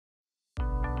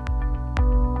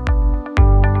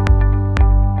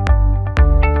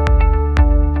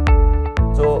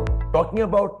talking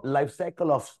about life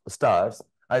cycle of stars,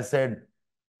 I said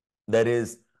there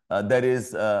is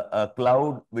a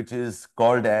cloud which is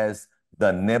called as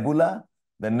the nebula.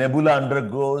 The nebula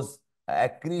undergoes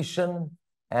accretion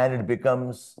and it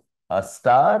becomes a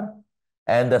star.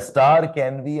 And the star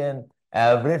can be an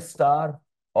average star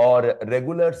or a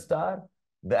regular star.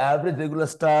 The average regular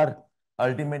star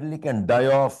ultimately can die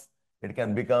off. It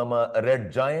can become a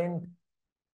red giant.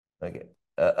 Okay,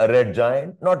 a red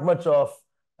giant. Not much of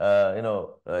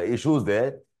issues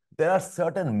there. There are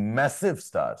certain massive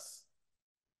stars.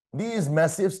 These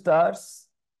massive stars,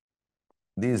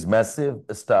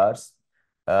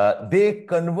 they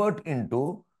convert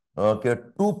into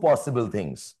two possible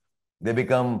things. They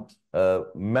become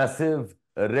massive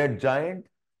red giant,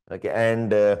 okay,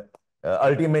 and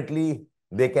ultimately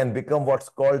they can become what's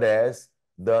called as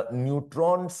the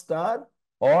neutron star,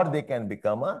 or they can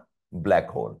become a black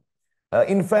hole.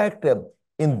 In fact,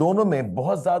 in दोनों में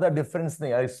बहुत ज़्यादा difference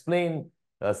नहीं. I explained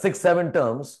 6-7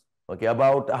 terms, okay,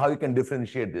 about how you can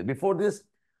differentiate this. Before this,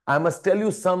 I must tell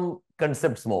you some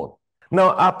concepts more.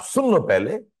 Now, आप सुन लो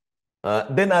पहले,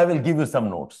 then I will give you some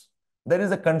notes. There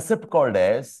is a concept called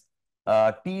as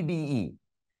TDE.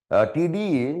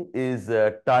 TDE is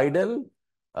tidal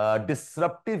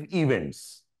disruptive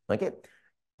events. Okay,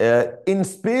 in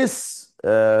space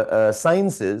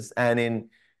sciences and in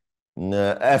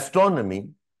astronomy,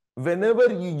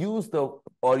 whenever you use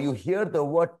or you hear the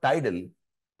word tidal,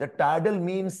 the tidal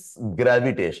means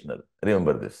gravitational.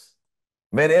 Remember this.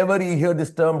 Whenever you hear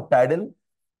this term tidal,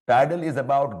 tidal is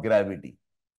about gravity.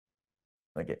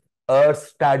 Okay,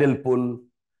 Earth's tidal pull,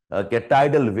 okay,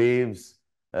 tidal waves,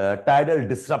 tidal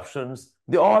disruptions,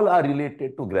 they all are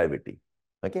related to gravity.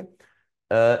 Okay.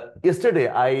 Yesterday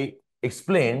I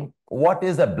explained what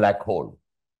is a black hole.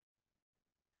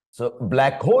 So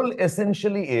black hole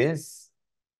essentially is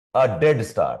a dead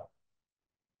star.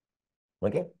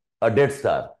 Okay, a dead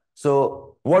star.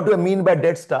 So what do I mean by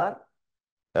dead star?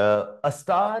 A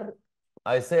star,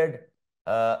 I said,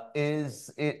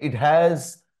 it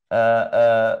has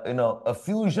a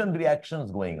fusion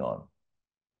reactions going on,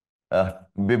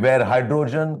 where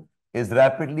hydrogen is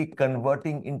rapidly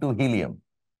converting into helium.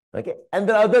 Okay, and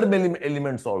there are other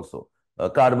elements also.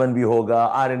 Carbon bhi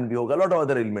hoga, iron bhi hoga, a lot of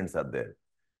other elements are there.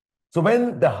 So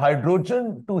when the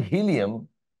hydrogen to helium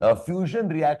fusion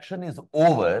reaction is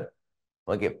over,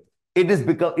 okay,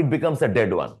 it becomes a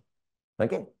dead one.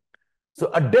 Okay, so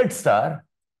a dead star,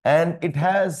 and it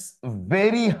has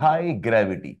very high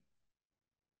gravity.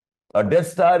 A dead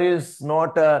star is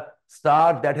not a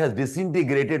star that has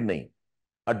disintegrated. Nahi.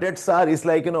 A dead star is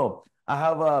like, I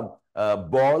have a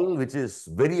ball which is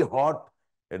very hot,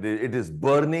 it is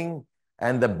burning,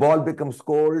 and the ball becomes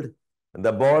cold.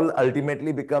 The ball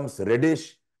ultimately becomes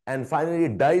reddish and finally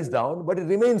it dies down, but it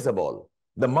remains a ball.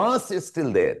 The mass is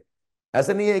still there.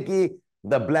 ऐसा नहीं है कि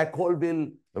the black hole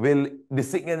will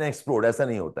dissipate and explode. ऐसा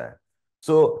नहीं होता है.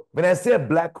 So when I say a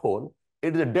black hole,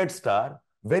 it is a dead star,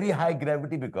 very high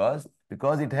gravity because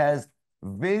it has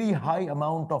very high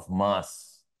amount of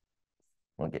mass.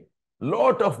 Okay,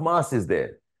 lot of mass is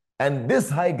there, and this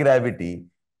high gravity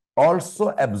also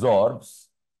absorbs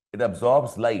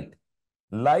light.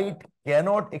 Light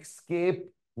cannot escape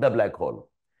the black hole,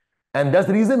 and that's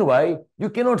the reason why you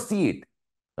cannot see it.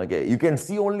 Okay, you can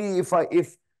see only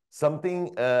if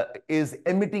something is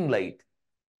emitting light,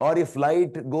 or if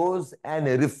light goes and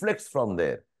reflects from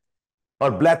there.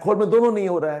 और black hole में दोनों नहीं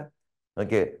हो रहा है.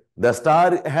 Okay, the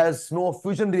star has no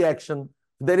fusion reaction.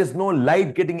 There is no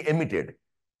light getting emitted.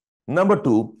 Number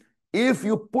two, if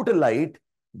you put a light,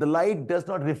 the light does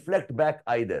not reflect back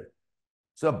either.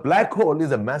 So a black hole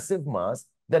is a massive mass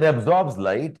that absorbs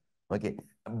light, okay,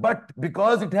 but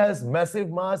because it has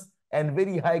massive mass and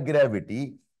very high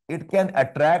gravity, it can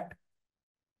attract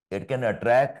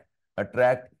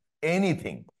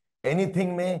anything.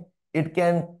 Anything may, it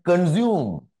can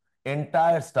consume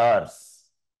entire stars.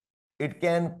 It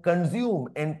can consume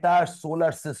entire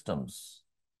solar systems.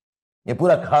 ये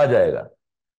पूरा खा जाएगा.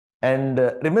 And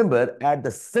remember, at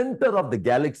the center of the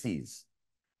galaxies,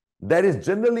 there is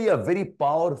generally a very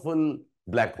powerful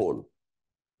black hole.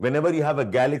 Whenever you have a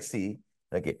galaxy,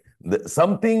 okay,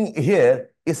 something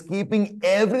here is keeping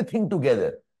everything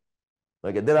together.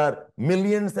 Okay, there are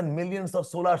millions and millions of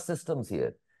solar systems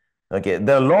here. Okay,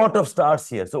 there are a lot of stars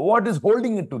here. So what is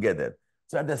holding it together?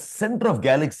 So at the center of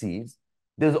galaxies,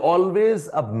 there's always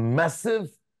a massive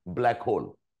black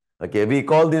hole. Okay, we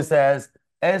call this as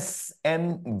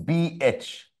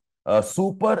SMBH, a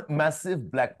supermassive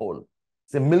black hole.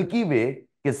 So Milky Way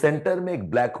के center में एक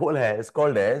black hole है, it's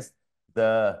called as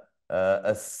the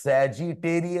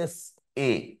Sagittarius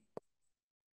A.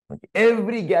 Okay.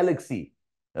 Every galaxy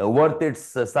worth its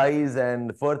size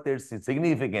and worth its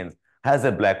significance, has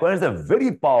a black hole. It's a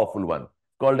very powerful one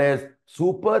called as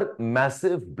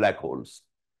supermassive black holes.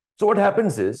 So what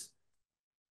happens is,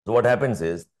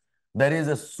 there is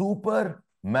a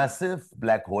supermassive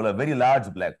black hole, a very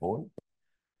large black hole,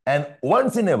 and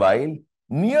once in a while,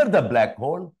 near the black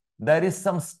hole, there is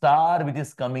some star which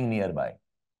is coming nearby.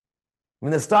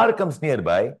 When the star comes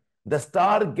nearby, the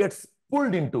star gets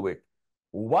pulled into it.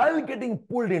 While getting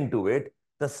pulled into it,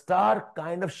 the star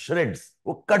kind of shreds.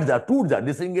 वो cut जा, टूट जा,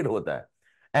 disengage होता है.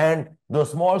 And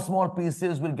those small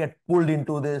pieces will get pulled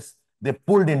into this. They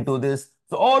pulled into this.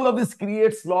 So all of this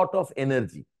creates lot of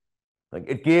energy. Like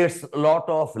it creates a lot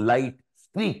of light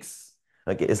streaks.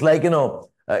 Okay, it's like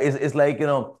it's like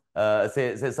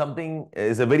say something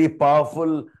is a very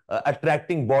powerful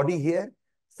attracting body here.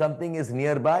 Something is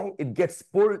nearby, it gets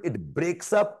pulled, it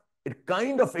breaks up, it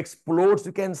kind of explodes,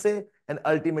 you can say, and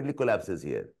ultimately collapses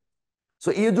here.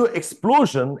 So ये जो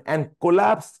explosion and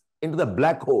collapse into the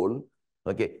black hole,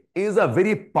 okay, is a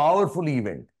very powerful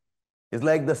event. It's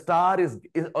like the star is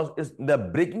the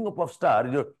breaking up of star,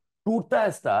 जो टूटता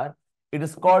है star, it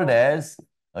is called as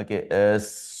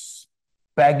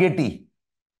spaghetti,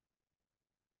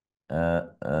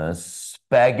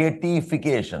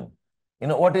 spaghettification. You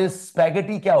know what is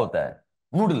spaghetti? क्या होता है?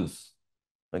 Noodles.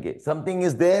 Okay, something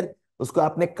is there. उसको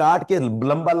आपने काट के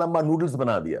लंबा लंबा noodles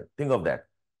बना दिया. Think of that.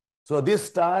 So this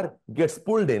star gets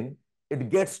pulled in, it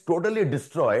gets totally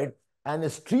destroyed, and a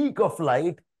streak of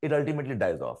light, it ultimately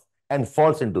dies off and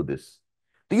falls into this.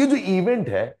 तो ये जो event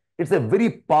है, it's a very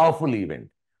powerful event.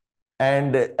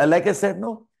 And like I said,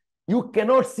 no, you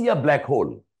cannot see a black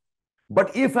hole.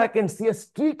 But if I can see a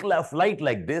streak of light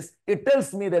like this, it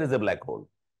tells me there is a black hole.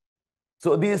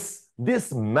 So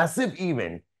this massive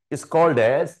event is called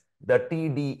as the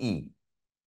TDE,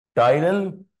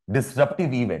 tidal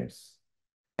disruptive events.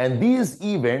 And these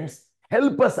events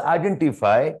help us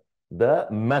identify the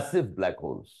massive black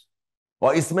holes.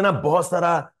 और इसमें ना बहुत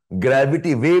सारा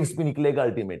gravity waves भी निकलेगा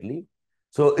ultimately.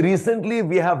 So recently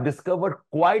we have discovered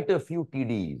quite a few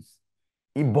TDEs.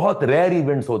 ये बहुत rare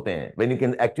events होते हैं when you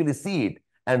can actually see it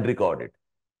and record it.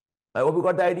 I hope you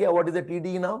got the idea what is a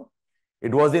TDE now.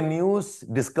 It was in news,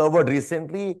 discovered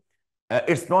recently.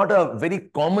 It's not a very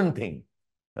common thing.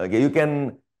 Okay, you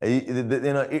can,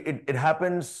 it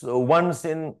happens once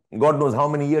in God knows how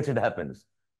many years it happens.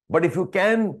 But if you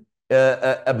can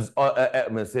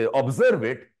say observe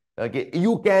it, okay,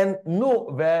 you can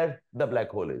know where the black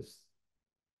hole is.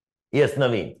 Yes,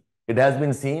 Naveen, it has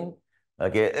been seen.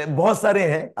 Okay, बहुत सारे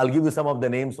हैं. I'll give you some of the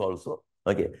names also.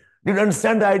 Okay, did you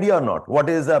understand the idea or not? What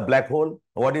is a black hole?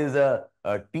 What is a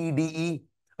TDE?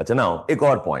 अच्छा, now, एक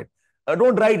और point.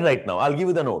 Don't write right now. I'll give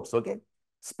you the notes. Okay,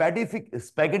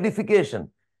 spaghettification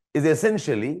is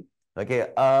essentially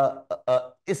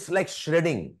it's like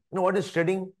shredding. You know what is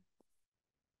shredding?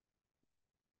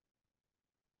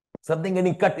 Something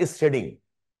getting cut is shredding.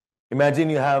 Imagine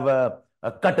you have a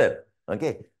cutter.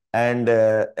 Okay.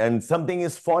 And something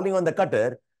is falling on the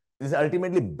cutter, this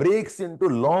ultimately breaks into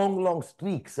long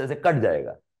streaks as a cut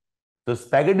jayega. So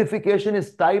spaghettification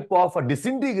is type of a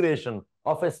disintegration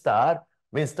of a star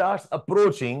when it starts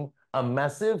approaching a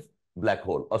massive black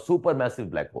hole, a supermassive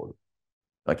black hole.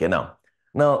 Okay, now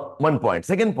one point.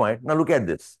 Second point, now look at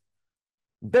this.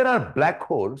 There are black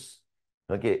holes,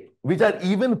 okay, which are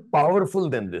even powerful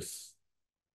than this.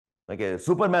 Okay,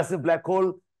 supermassive black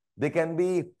hole, they can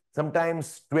be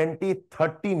sometimes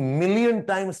 20-30 million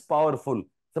times powerful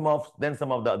than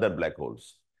some of the other black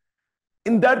holes.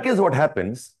 In that case, what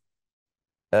happens?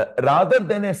 Rather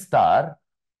than a star,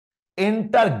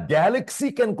 entire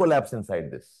galaxy can collapse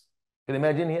inside this. Can you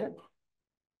imagine here?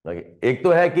 Okay. एक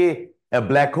तो है कि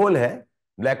black hole है,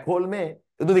 black hole में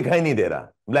तो दिखाई नहीं दे रहा.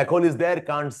 Black hole is there,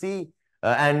 can't see,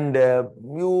 and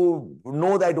you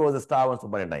know that it was a star once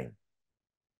upon a time.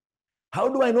 How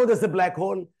do I know there's a black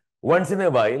hole? Once in a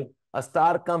while, a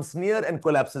star comes near and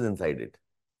collapses inside it.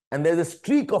 And there's a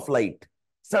streak of light.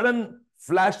 Sudden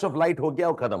flash of light हो गया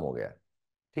और खत्म हो गया.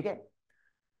 ठीक है?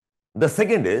 The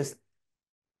second is,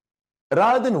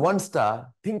 rather than one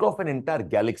star, think of an entire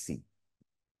galaxy.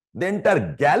 The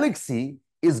entire galaxy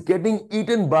is getting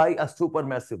eaten by a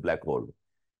supermassive black hole.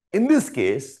 In this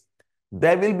case,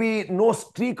 there will be no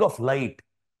streak of light,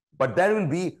 but there will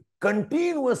be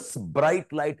continuous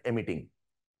bright light emitting.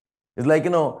 It's like,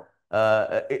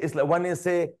 it's like one is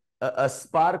a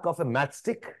spark of a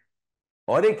matchstick,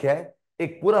 और एक है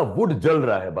एक पूरा wood जल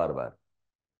रहा है बार बार.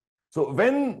 So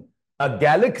when a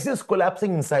galaxy is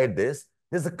collapsing inside this,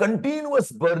 there's a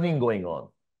continuous burning going on,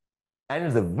 and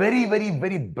it's a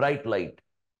very bright light.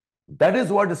 That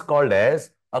is what is called as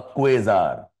a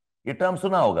quasar. ये term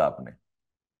सुना होगा आपने.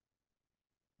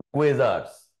 quasars.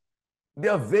 They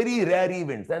are very rare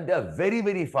events and they are very,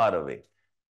 very far away.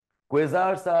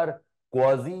 Quasars are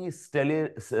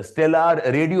quasi-stellar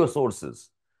radio sources.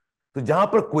 तो जहां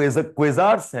पर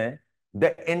quasars हैं,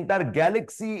 the entire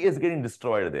galaxy is getting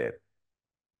destroyed there.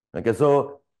 Okay,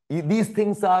 so these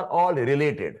things are all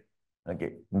related.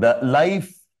 Okay, the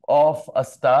life of a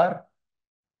star,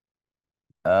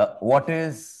 what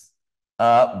is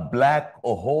a black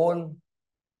hole?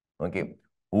 Okay,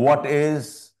 what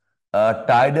is a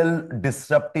tidal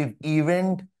disruptive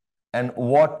event, and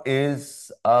what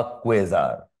is a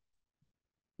quasar?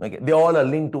 Okay, they all are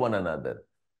linked to one another.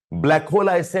 Black hole,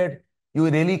 I said, you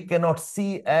really cannot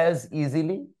see as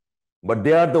easily, but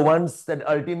they are the ones that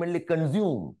ultimately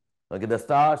consume, okay, the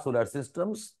star solar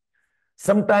systems.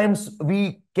 Sometimes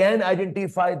we can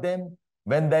identify them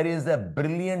when there is a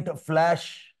brilliant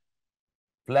flash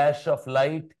of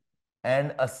light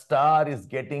and a star is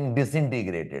getting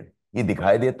disintegrated. ये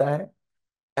दिखाई देता है.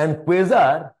 And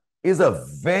quasar is a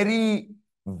very,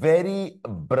 very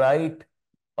bright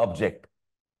object.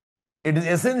 It is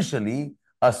essentially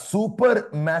a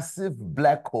supermassive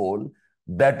black hole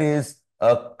that is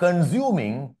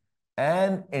consuming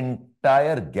an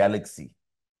entire galaxy.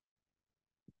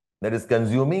 That is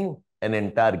consuming an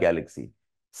entire galaxy.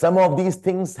 Some of these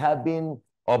things have been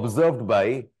observed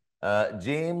by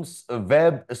James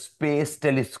Webb Space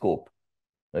Telescope.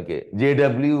 Okay,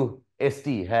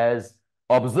 JWST has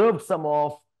observed some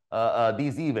of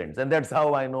these events, and that's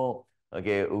how I know,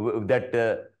 okay,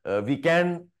 that we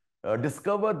can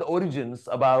discover the origins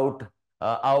about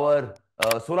our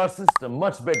solar system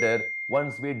much better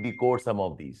once we decode some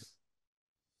of these.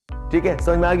 ठीक है,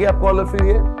 समझ में आ गया आपको all of you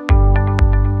here?